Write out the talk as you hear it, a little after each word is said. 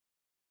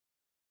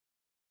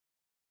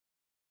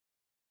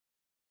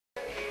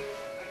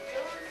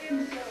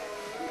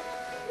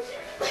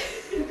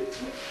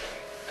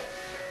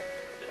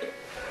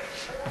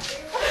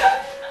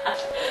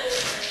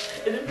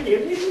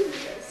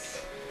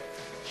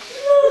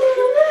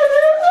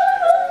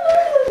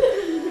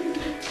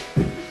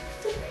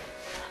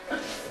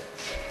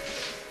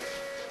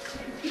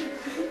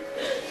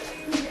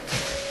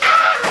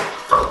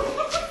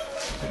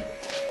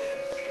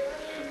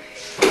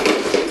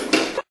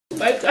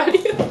on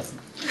you.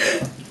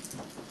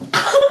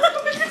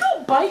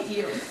 I'll bite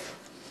you.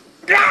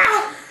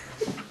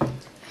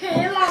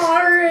 Hey,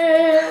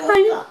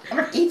 Lauren. I'm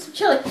gonna eat some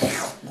chili. Get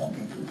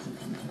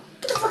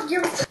the fuck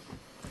here.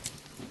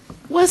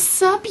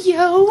 What's up,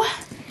 yo?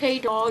 Hey,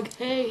 dog.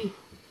 Hey.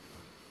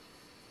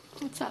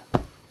 What's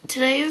up?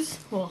 Today's,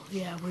 well,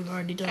 yeah, we've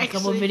already done a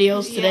couple of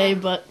videos today,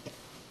 but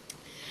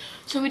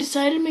so we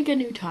decided to make a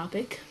new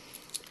topic.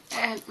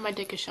 And my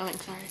dick is showing,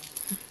 sorry.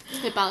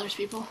 It bothers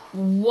people.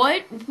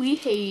 What we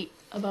hate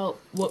about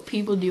what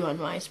people do on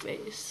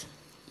MySpace.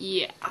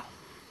 Yeah.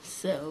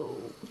 So,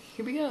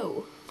 here we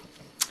go.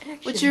 Action.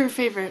 What's your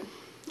favorite?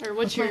 Or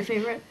what's your my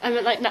favorite? I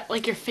mean, like, not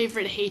like your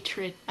favorite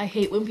hatred. I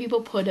hate when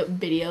people put up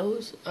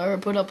videos or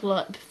put up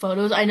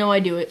photos. I know I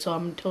do it, so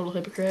I'm a total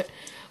hypocrite.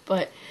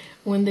 But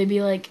when they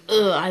be like,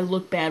 ugh, I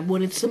look bad,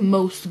 when it's the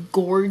most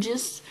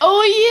gorgeous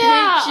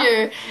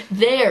picture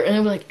there. And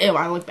they're like, ew,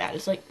 I look bad.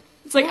 It's like,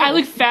 I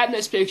look fat in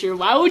this picture.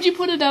 Why would you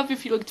put it up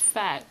if you looked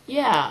fat?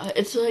 yeah,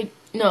 it's like,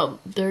 no,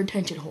 they're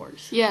attention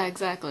whores. Yeah,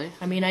 exactly.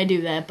 I mean, I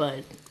do that,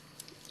 but...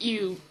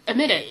 You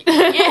admit it.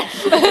 Yeah.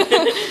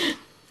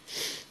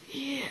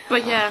 Yeah.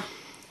 But yeah.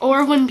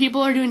 Or when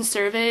people are doing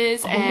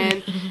surveys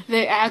and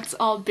they act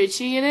all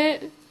bitchy in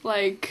it.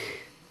 Like,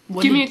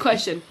 give me a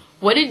question.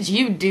 What did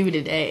you do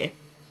today?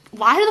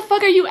 Why the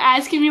fuck are you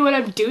asking me what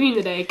I'm doing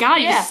today? God,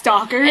 you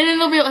stalker. And then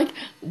they'll be like,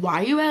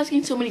 why are you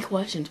asking so many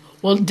questions?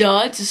 Well,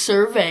 duh, it's a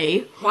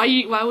survey.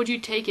 Why would you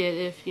take it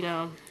if, you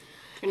know...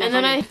 And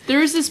then there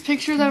was this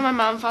picture that my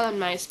mom found on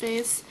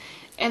MySpace,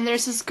 and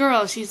there's this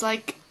girl, she's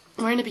like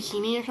wearing a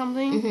bikini or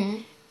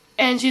something,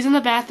 and she's in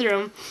the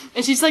bathroom,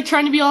 and she's like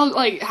trying to be all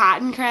like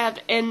hot and crap,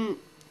 and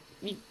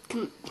you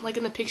can, like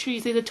in the picture you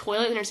see the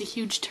toilet, and there's a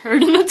huge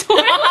turd in the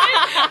toilet.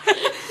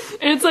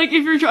 And it's like,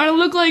 if you're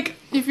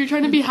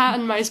trying to be hot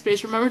in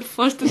MySpace, remember to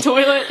flush the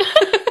toilet.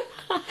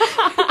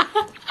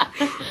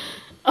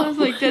 I was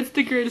like, that's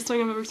the greatest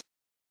thing I've ever seen.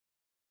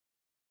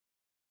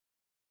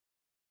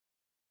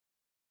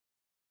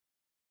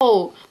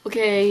 Oh,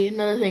 okay,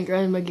 another thing,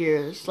 grinding my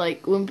gears.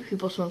 Like, when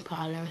people smoke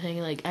pot and everything,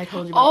 like, I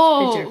told you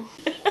about this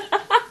picture.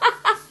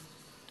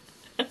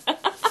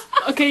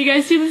 Okay, you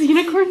guys see this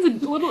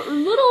unicorn's a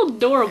little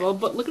adorable,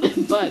 but look at its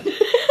butt.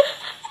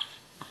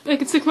 I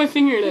can stick my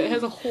finger in it. It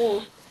has a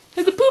hole.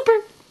 It has a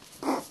pooper.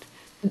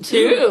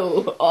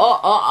 Two.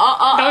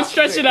 Don't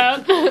stretch it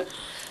out.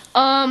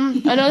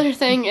 Another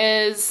thing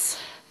is,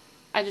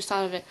 I just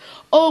thought of it.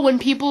 Oh, when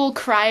people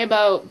cry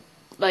about,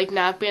 like,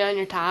 not being on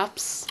your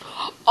tops.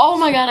 Oh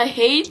my god, I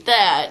hate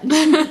that.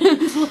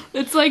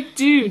 It's like,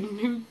 dude,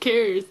 who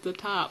cares? The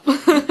top.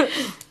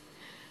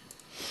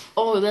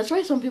 Oh, that's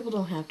why some people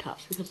don't have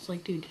tops, because it's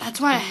like, dude. That's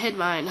why I hid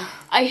mine.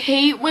 I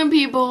hate when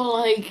people,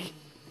 like,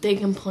 they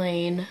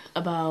complain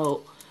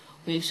about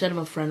when you send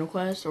them a friend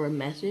request or a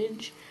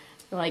message.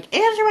 They're like,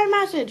 answer my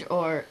message,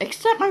 or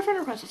accept my friend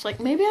request. It's like,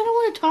 maybe I don't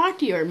want to talk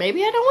to you, or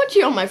maybe I don't want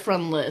you on my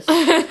friend list.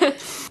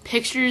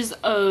 Pictures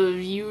of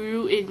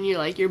you and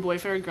your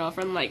boyfriend or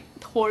girlfriend, like,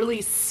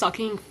 totally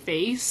sucking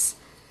face.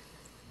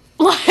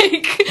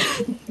 Like,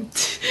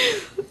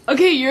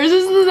 okay, yours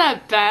isn't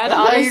that bad,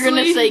 honestly. You're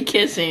gonna say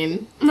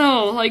kissing.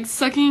 No, like,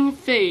 sucking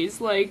face,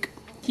 like...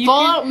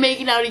 Fall out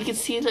making out, you can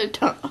see their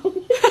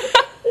tongue.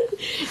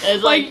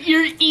 It's like,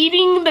 you're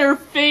eating their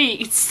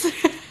face.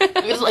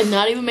 It's like,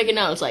 not even making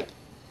out, it's like...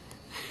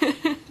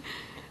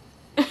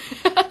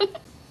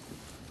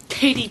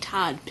 Katie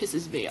Todd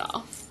pisses me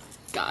off.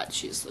 God,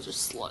 she's such a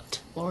slut.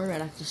 Lauren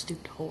Raddock's a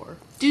stupid whore.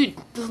 Dude,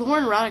 the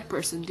Lauren Raddock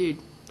person, dude,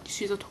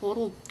 she's a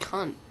total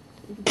cunt.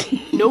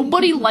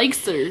 Nobody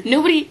likes her.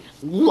 Nobody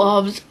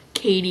loves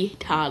Katie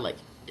Todd. Like,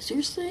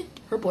 seriously?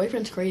 Her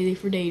boyfriend's crazy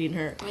for dating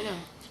her. I know.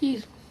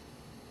 Jeez.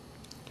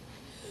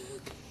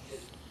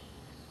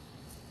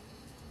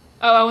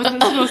 Oh, I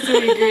wasn't supposed to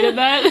agree to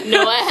that?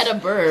 No, I had a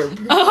burp.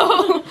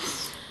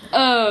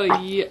 Oh,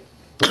 yeah.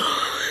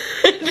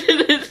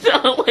 Did it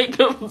sound like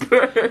a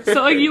burp?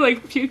 So like you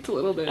like puked a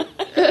little bit.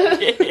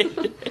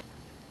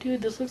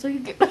 Dude, this looks like a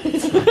good...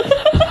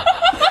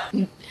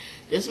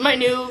 This is my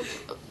new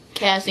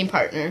casting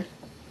partner.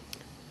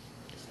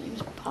 His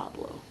name's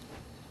Pablo.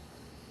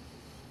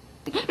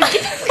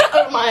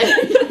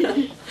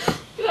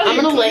 I'm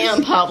gonna lay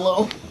on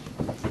Pablo.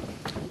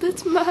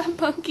 That's my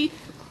monkey.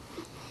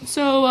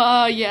 So,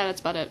 yeah, that's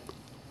about it.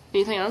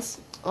 Anything else?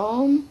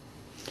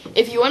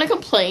 If you want to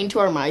complain to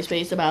our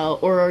MySpace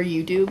about, or our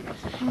YouTube,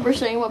 we're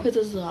saying what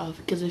pisses us off,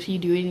 because if you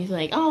do anything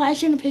like, oh, that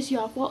shouldn't piss you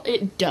off, well,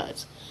 it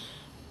does.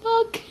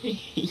 Okay.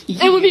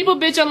 And when people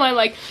bitch online,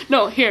 like,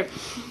 no, here,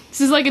 this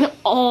is like an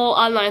all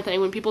online thing,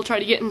 when people try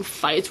to get in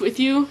fights with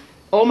you.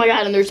 Oh my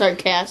god, and they're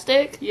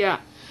sarcastic? Yeah.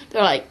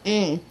 They're like,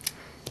 giving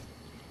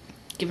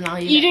all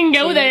you... You didn't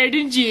go there,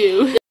 did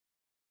you?